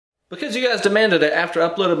Because you guys demanded it after I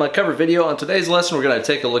uploaded my cover video, on today's lesson we're going to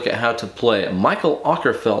take a look at how to play Mikael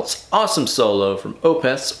Akerfeldt's awesome solo from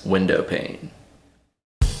Opeth's Windowpane.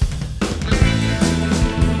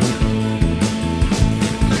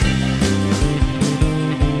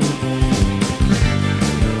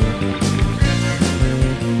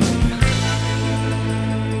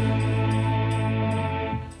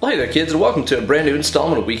 Well, hey there kids, and welcome to a brand new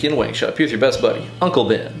installment of Weekend Wankshop. Here with your best buddy, Uncle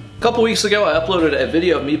Ben. A couple weeks ago I uploaded a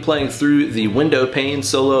video of me playing through the Windowpane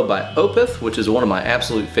solo by Opeth, which is one of my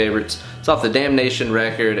absolute favorites. It's off the Damnation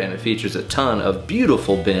record and it features a ton of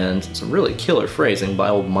beautiful bends and some really killer phrasing by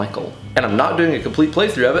old Mikael. And I'm not doing a complete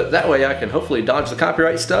playthrough of it, that way I can hopefully dodge the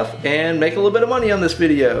copyright stuff and make a little bit of money on this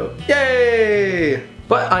video. Yay!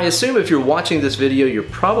 But I assume if you're watching this video, you're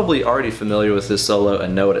probably already familiar with this solo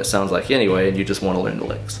and know what it sounds like anyway, and you just want to learn the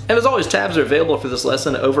licks. And as always, tabs are available for this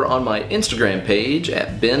lesson over on my Instagram page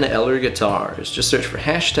at Ben Eller Guitars. Just search for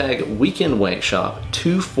hashtag Weekend Wankshop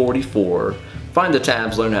 244. Find the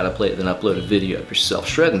tabs, learn how to play it, then upload a video of yourself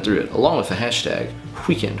shredding through it, along with the hashtag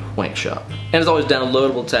Weekend Wankshop. And as always,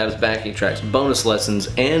 downloadable tabs, backing tracks, bonus lessons,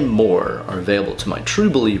 and more are available to my true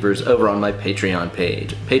believers over on my Patreon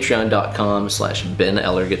page, patreon.com/Ben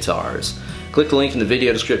Eller Guitars. Click the link in the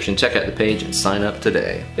video description, check out the page, and sign up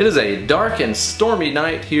today. It is a dark and stormy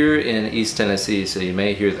night here in East Tennessee, so you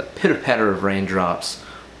may hear the pitter-patter of raindrops,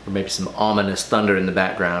 or maybe some ominous thunder in the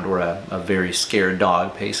background, or a very scared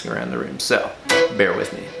dog pacing around the room, so bear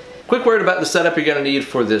with me. Quick word about the setup you're going to need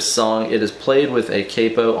for this song. It is played with a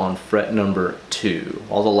capo on fret number 2.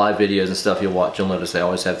 All the live videos and stuff you'll watch, you'll notice they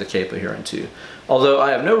always have the capo here on 2. Although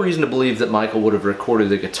I have no reason to believe that Mikael would have recorded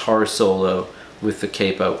the guitar solo with the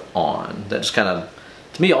capo on. That just kind of,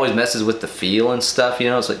 to me, always messes with the feel and stuff, you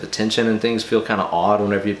know? It's like the tension and things feel kind of odd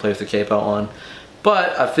whenever you play with the capo on.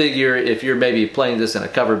 But I figure if you're maybe playing this in a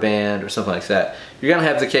cover band or something like that, you're going to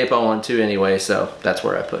have the capo on too anyway, so that's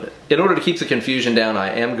where I put it. In order to keep the confusion down,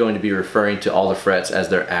 I am going to be referring to all the frets as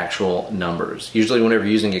their actual numbers. Usually whenever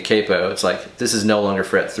you're using a capo, it's like, this is no longer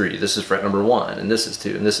fret 3, this is fret number 1, and this is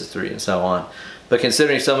 2, and this is 3, and so on. But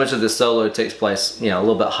considering so much of this solo takes place, you know, a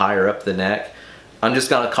little bit higher up the neck, I'm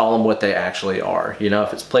just going to call them what they actually are. You know,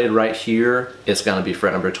 if it's played right here, it's going to be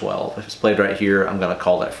fret number 12. If it's played right here, I'm going to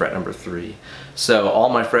call that fret number 3. So all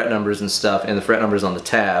my fret numbers and stuff, and the fret numbers on the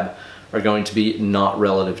tab, are going to be not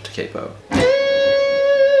relative to capo.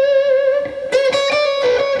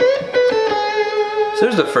 So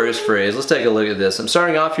there's the first phrase. Let's take a look at this. I'm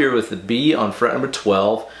starting off here with the B on fret number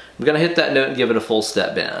 12. I'm going to hit that note and give it a full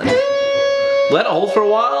step bend. Let it hold for a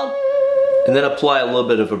while, and then apply a little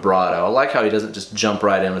bit of vibrato. I like how he doesn't just jump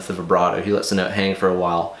right in with the vibrato. He lets the note hang for a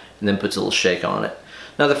while and then puts a little shake on it.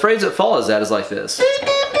 Now the phrase that follows that is like this.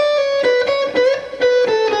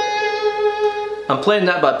 I'm playing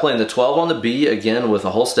that by playing the 12 on the B again with a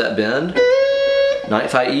whole step bend,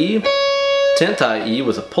 9th high E, 10th high E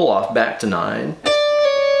with a pull off back to 9,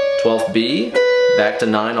 12th B, back to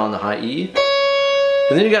 9 on the high E,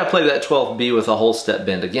 and then you gotta play that 12th B with a whole step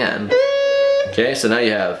bend again. Okay, so now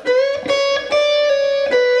you have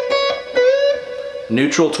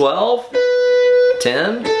neutral 12,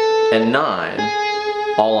 10, and 9,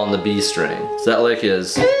 all on the B string. So that lick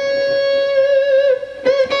is.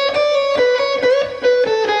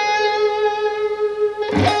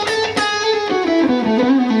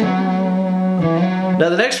 Now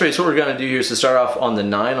the next phrase, what we're going to do here is to start off on the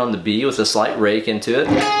 9 on the B with a slight rake into it,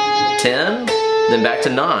 10, then back to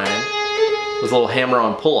 9 with a little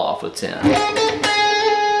hammer-on pull-off with 10.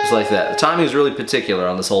 Just like that. The timing is really particular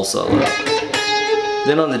on this whole solo.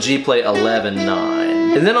 Then on the G play 11,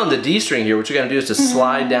 9. And then on the D string here, what you're going to do is to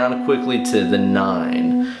slide down quickly to the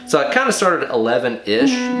 9. So I kind of started at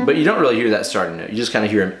 11-ish, but you don't really hear that starting note. You just kind of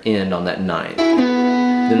hear him end on that 9th.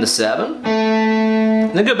 Then the 7.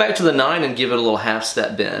 And then go back to the 9 and give it a little half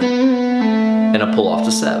step bend. And a pull off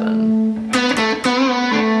to 7.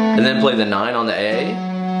 And then play the 9 on the A.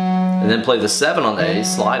 And then play the 7 on the A,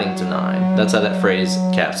 sliding to 9. That's how that phrase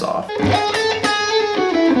caps off.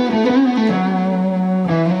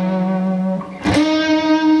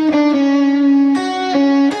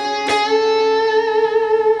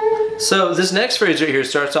 So this next phrase right here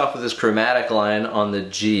starts off with this chromatic line on the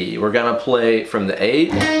G. We're gonna play from the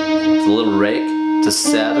 8, with a little rake, to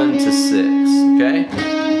 7 to 6, okay?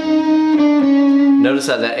 Notice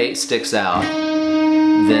how that 8 sticks out,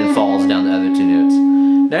 then falls down the other 2 notes.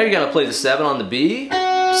 Now you're gonna play the 7 on the B,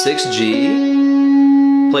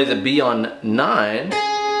 6G, play the B on 9,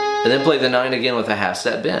 and then play the 9 again with a half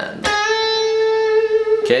step bend.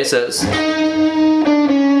 Okay, so it's.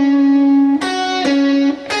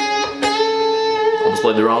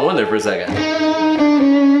 Played the wrong one there for a second.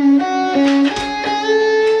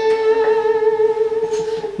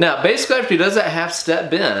 Now, basically after he does that half step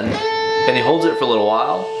bend, and he holds it for a little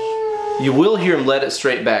while, you will hear him let it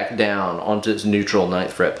straight back down onto its neutral 9th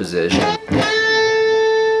fret position.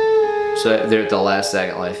 So there at the last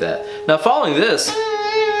second like that. Now following this,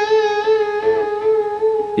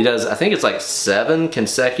 he does, I think it's like 7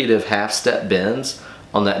 consecutive half step bends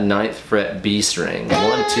on that 9th fret B string.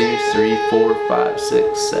 1, 2, 3, 4, 5,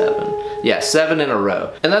 6, 7. Yeah, 7 in a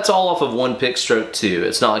row. And that's all off of one pick stroke too.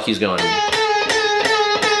 It's not like he's going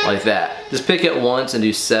like that. Just pick it once and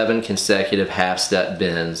do 7 consecutive half step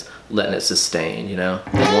bends, letting it sustain, you know?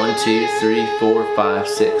 1, 2, 3, 4, 5,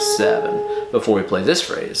 6, 7 before we play this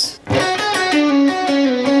phrase.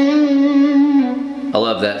 I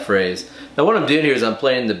love that phrase. Now what I'm doing here is I'm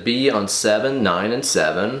playing the B on 7, 9, and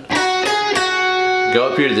 7. Go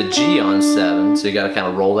up here to the G on 7, so you gotta kind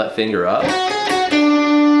of roll that finger up.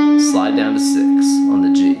 Slide down to 6 on the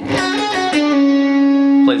G.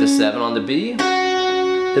 Play the 7 on the B.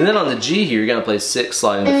 And then on the G here, you're gonna play 6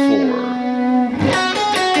 sliding to 4.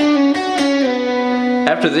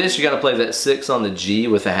 After this, you gotta play that 6 on the G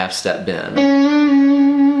with a half step bend.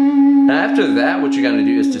 And after that, what you're gonna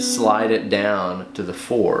do is to slide it down to the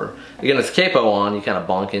 4. Again, with the capo on, you kind of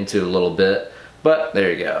bonk into it a little bit, but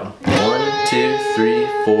there you go. 1, 2, 3,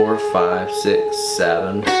 4, 5, 6,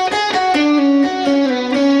 7.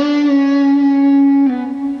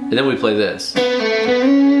 And then we play this.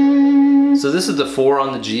 So this is the 4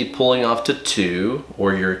 on the G pulling off to 2,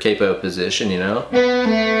 or your capo position, you know?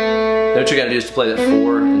 Then what you're gonna do is to play that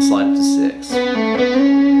 4 and slide up to 6.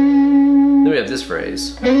 Then we have this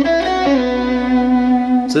phrase.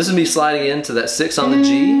 So this is me sliding into that 6 on the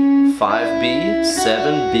G, 5B,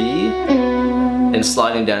 7B, and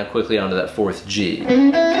sliding down quickly onto that 4th G.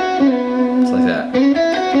 Just like that.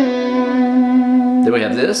 Then we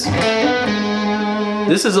have this.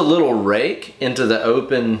 This is a little rake into the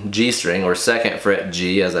open G string, or 2nd fret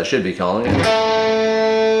G as I should be calling it.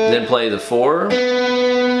 Then play the 4,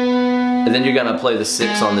 and then you're gonna play the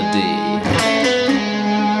 6 on the D.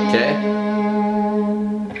 Okay?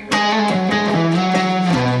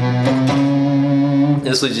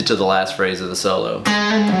 This leads you to the last phrase of the solo.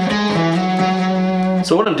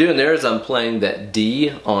 So what I'm doing there is I'm playing that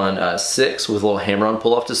D on 6 with a little hammer-on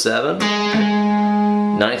pull-off to 7.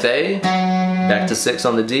 9th A, back to 6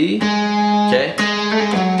 on the D, okay?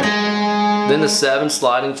 Then the 7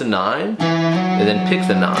 sliding to 9, and then pick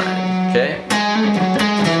the 9, okay?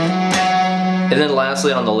 And then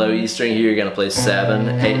lastly on the low E string here, you're gonna play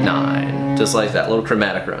 7, 8, 9. Just like that, little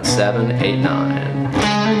chromatic run, 7, 8, 9.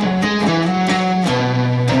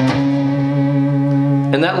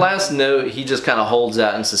 And that last note, he just kind of holds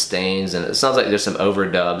out and sustains, and it sounds like there's some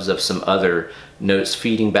overdubs of some other notes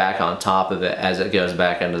feeding back on top of it as it goes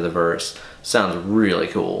back into the verse. Sounds really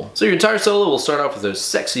cool. So your entire solo will start off with those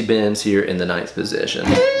sexy bends here in the 9th position.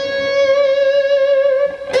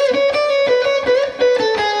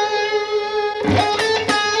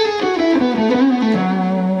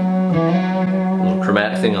 Little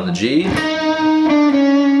chromatic thing on the G.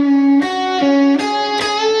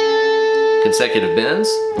 Consecutive bends.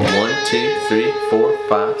 1, 2, 3, 4,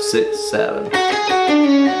 5, 6, 7.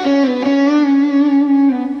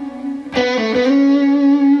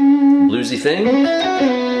 Bluesy thing.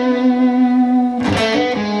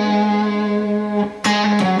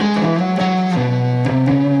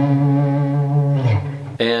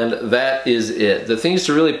 And that is it. The things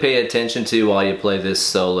to really pay attention to while you play this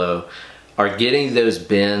solo are getting those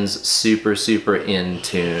bends super in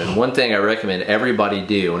tune. One thing I recommend everybody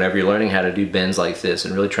do whenever you're learning how to do bends like this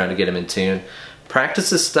and really trying to get them in tune, practice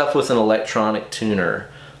this stuff with an electronic tuner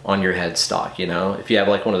on your headstock, you know? If you have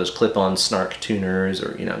like one of those clip-on snark tuners,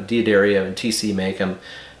 or you know, D'Addario and TC make them,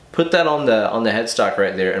 put that on the headstock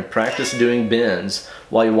right there and practice doing bends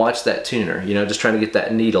while you watch that tuner, you know, just trying to get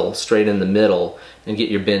that needle straight in the middle and get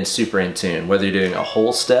your bend super in tune, whether you're doing a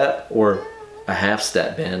whole step or a half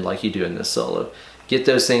step bend like you do in this solo. Get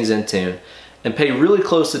those things in tune and pay really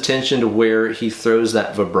close attention to where he throws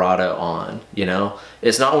that vibrato on, you know?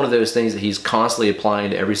 It's not one of those things that he's constantly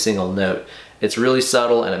applying to every single note. It's really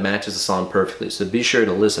subtle and it matches the song perfectly, so be sure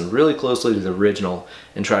to listen really closely to the original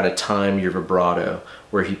and try to time your vibrato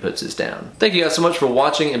where he puts his down. Thank you guys so much for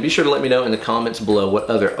watching, and be sure to let me know in the comments below what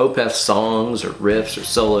other Opeth songs or riffs or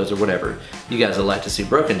solos or whatever you guys would like to see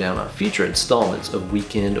broken down on future installments of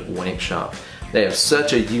Weekend Wankshop. They have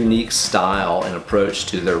such a unique style and approach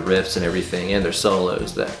to their riffs and everything and their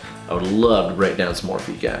solos that I would love to break down some more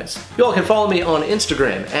for you guys. You all can follow me on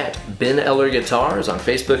Instagram at Ben Eller Guitars, on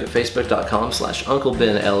Facebook at facebook.com/Uncle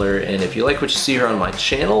Ben Eller, and if you like what you see here on my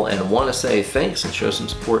channel and want to say thanks and show some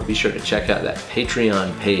support, be sure to check out that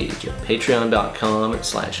Patreon page at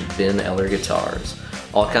patreon.com/Ben Eller Guitars.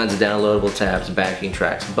 All kinds of downloadable tabs, backing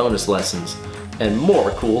tracks, bonus lessons, and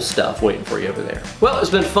more cool stuff waiting for you over there. Well, it's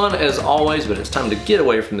been fun as always, but it's time to get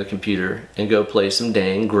away from the computer and go play some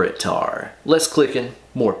dang grit-tar. Less clicking,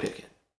 more picking.